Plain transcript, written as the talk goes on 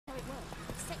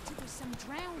some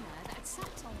drowner that had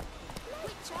sat on it.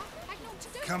 Witcher had not to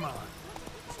do with Come it. on.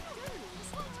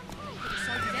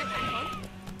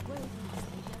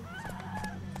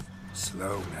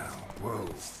 Slow now. Whoa.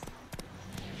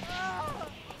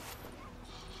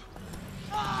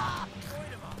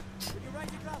 You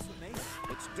raise your glass with me?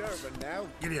 It's Durban now.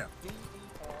 Giddy up.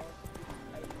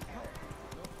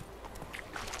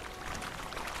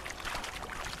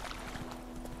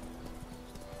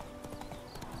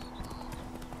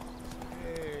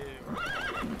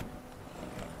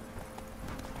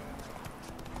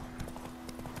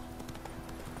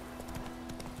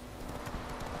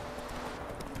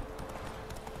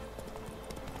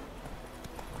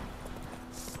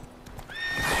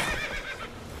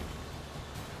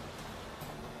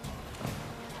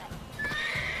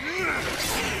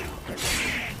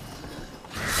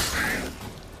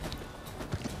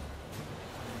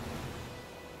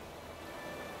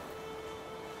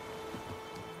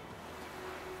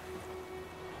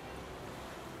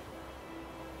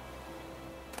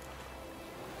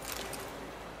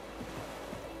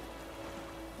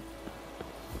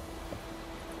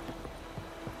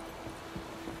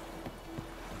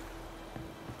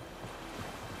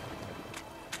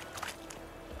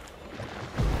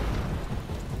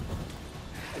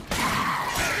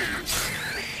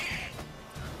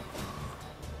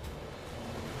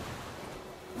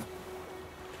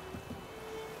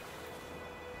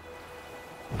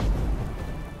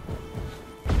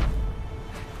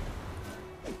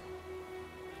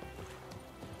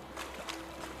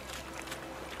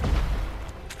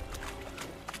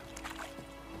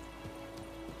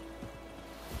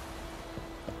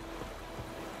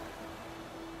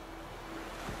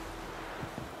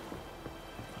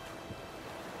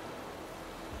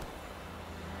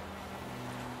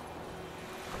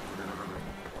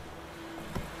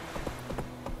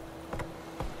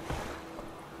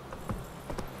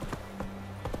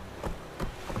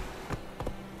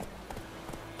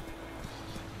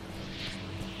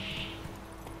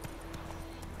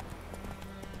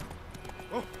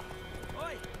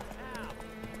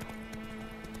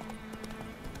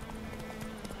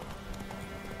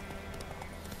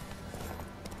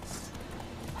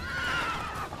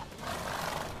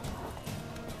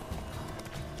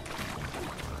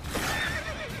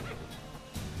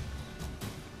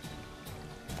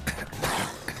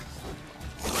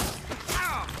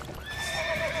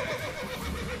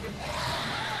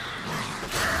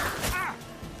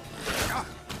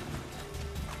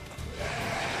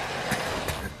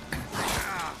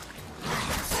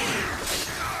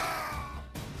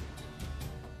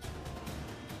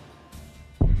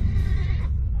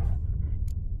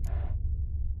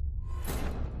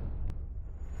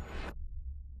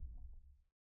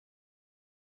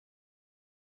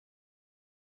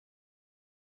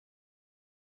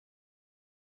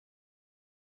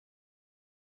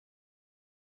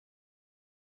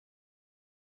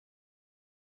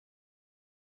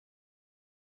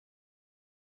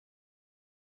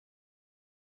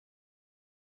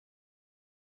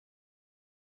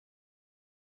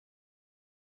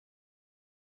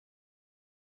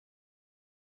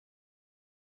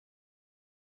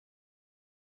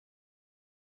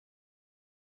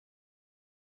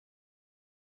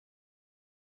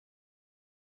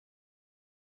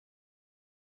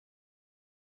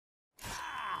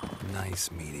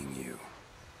 Nice meeting you.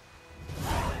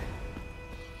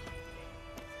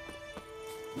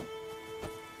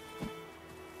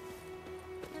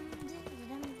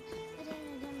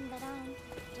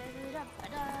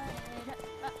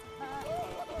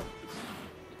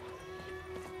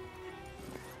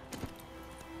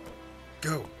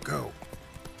 Go, go.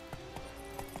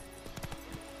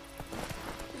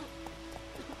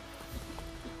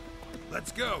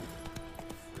 Let's go.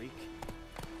 Freak.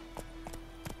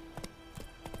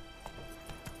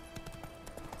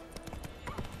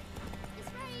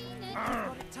 You've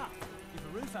got it tough. You've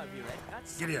a roof over your head,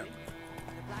 that's Giddy up. something.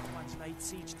 The Black Ones laid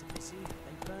siege to Piscine.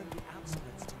 They burned the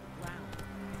outskirts to the ground.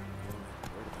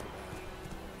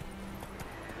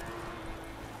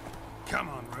 Come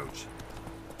on, Roach.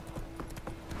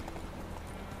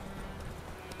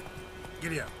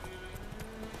 Giddy up.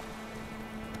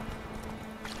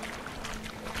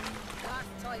 Last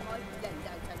time I lend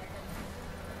out anything.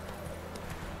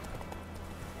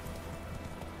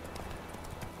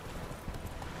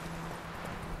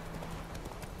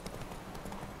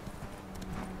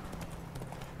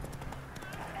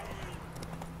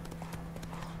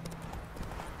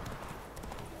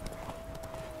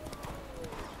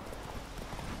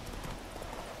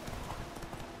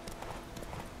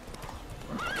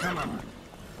 Come on.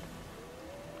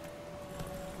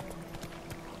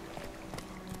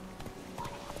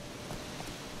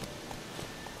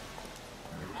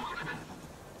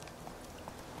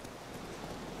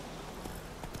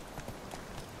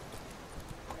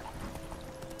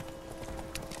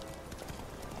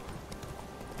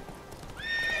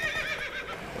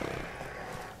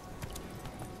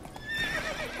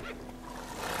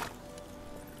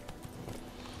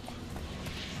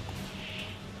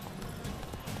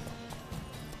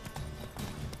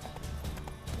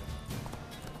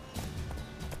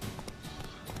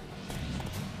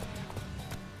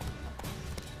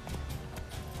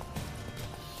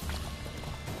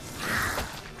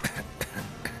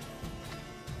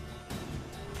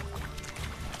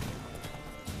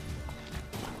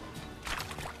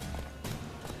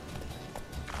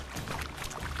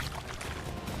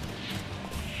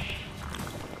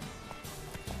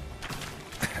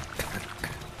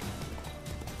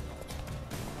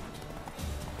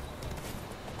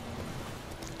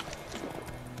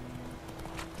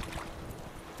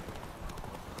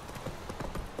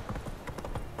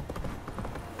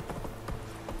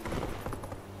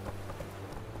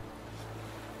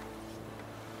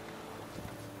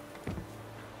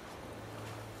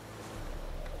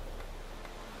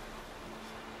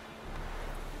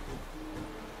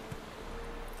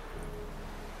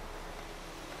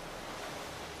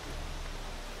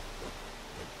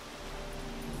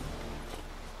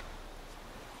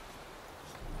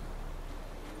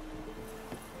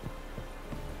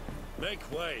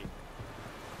 Make way.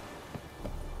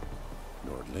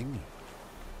 Nordling?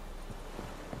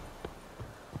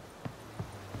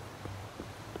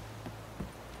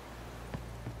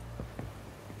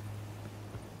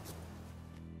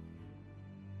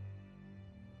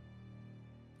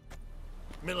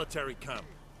 Military camp.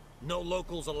 No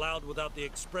locals allowed without the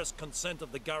express consent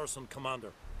of the garrison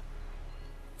commander.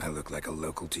 I look like a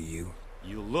local to you?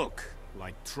 You look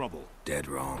like trouble. Dead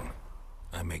wrong.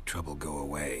 I make trouble go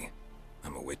away.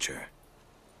 I'm a witcher.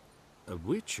 A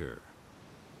witcher?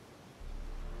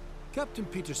 Captain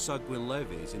Peter Sugwin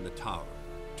Levy is in the tower.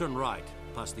 Turn right,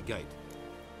 past the gate.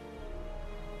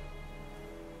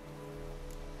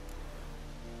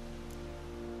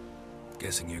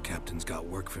 Guessing your captain's got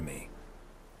work for me.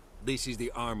 This is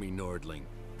the army, Nordling.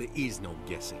 There is no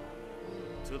guessing.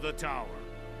 To the tower.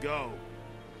 Go.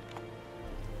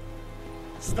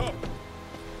 Stop!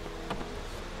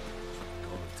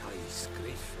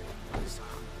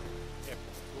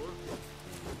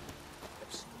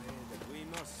 We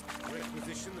must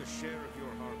requisition a share of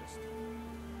your harvest.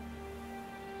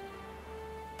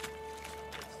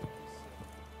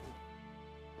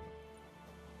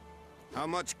 How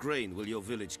much grain will your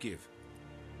village give?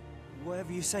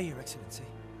 Whatever you say, Your Excellency.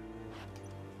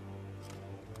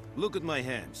 Look at my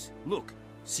hands. Look.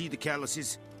 See the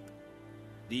calluses?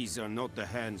 These are not the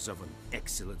hands of an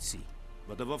excellency,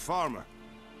 but of a farmer.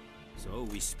 So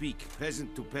we speak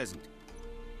peasant to peasant.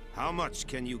 How much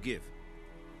can you give?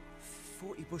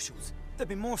 40 bushels. There'd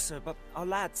be more, sir, but our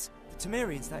lads, the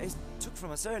Temerians, that is, took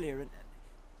from us earlier and...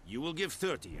 You will give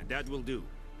 30, and that will do.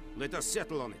 Let us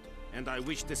settle on it, and I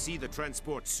wish to see the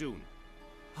transport soon.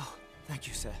 Oh, thank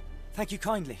you, sir. Thank you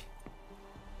kindly.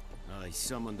 I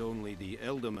summoned only the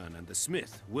Elderman and the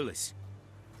smith, Willis.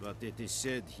 But it is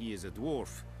said he is a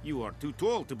dwarf. You are too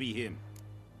tall to be him.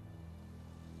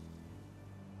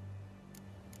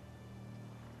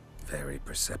 Very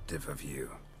perceptive of you.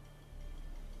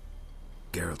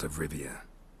 Geralt of Rivia,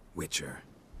 Witcher.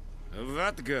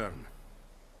 Vatgern.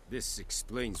 This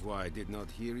explains why I did not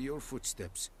hear your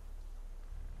footsteps.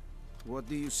 What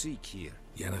do you seek here?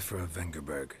 Yennefer of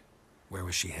Vengerberg. Where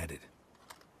was she headed?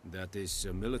 That is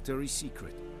a military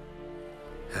secret.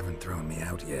 Haven't thrown me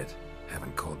out yet.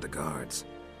 Haven't called the guards.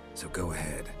 So go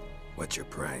ahead. What's your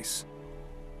price?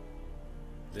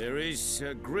 There is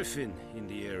a griffin in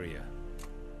the area.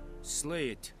 Slay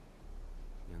it.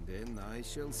 And then I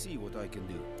shall see what I can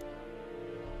do.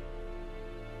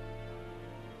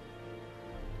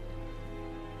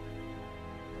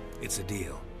 It's a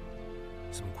deal.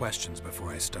 Some questions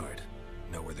before I start.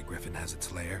 Know where the griffin has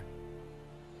its lair?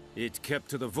 It kept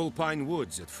to the Vulpine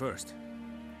Woods at first.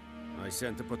 I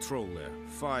sent a patrol there,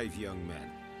 5 young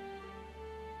men.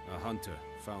 A hunter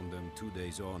found them 2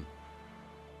 days on.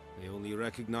 They only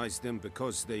recognized them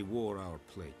because they wore our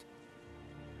plate.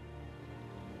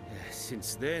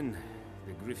 Since then,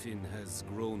 the griffin has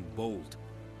grown bold.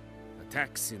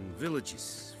 Attacks in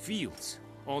villages, fields,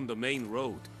 on the main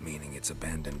road. Meaning it's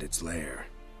abandoned its lair.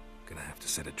 Gonna have to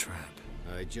set a trap.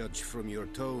 I judge from your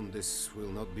tone this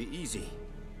will not be easy.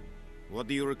 What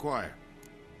do you require?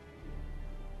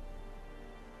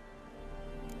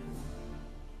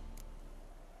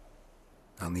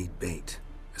 I'll need bait,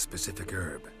 a specific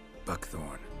herb,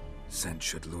 buckthorn. Scent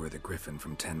should lure the griffin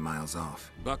from 10 miles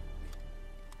off.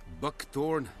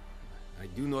 Buckthorn? I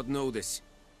do not know this.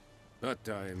 But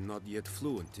I am not yet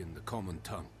fluent in the common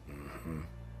tongue.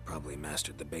 Probably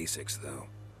mastered the basics, though.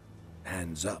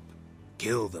 Hands up.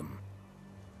 Kill them.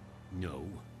 No.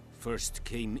 First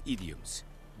came idioms.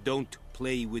 Don't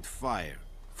play with fire,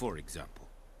 for example.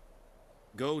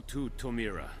 Go to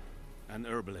Tomira, an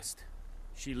herbalist.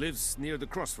 She lives near the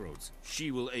crossroads.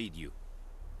 She will aid you.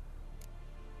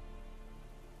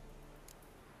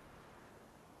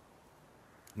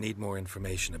 Need more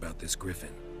information about this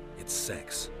griffin. Its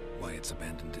sex, why it's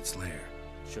abandoned its lair.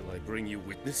 Shall I bring you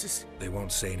witnesses? They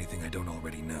won't say anything I don't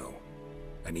already know.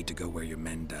 I need to go where your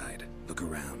men died. Look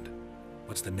around.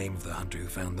 What's the name of the hunter who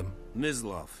found them?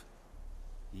 Mislav.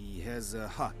 He has a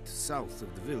hut south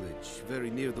of the village, very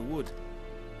near the wood.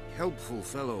 Helpful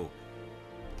fellow.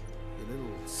 A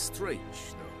little strange,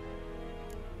 though.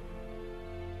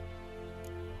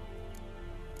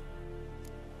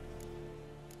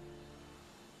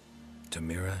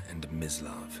 Tamira and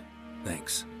Mislav.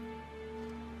 Thanks.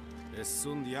 Es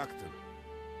sund jakten.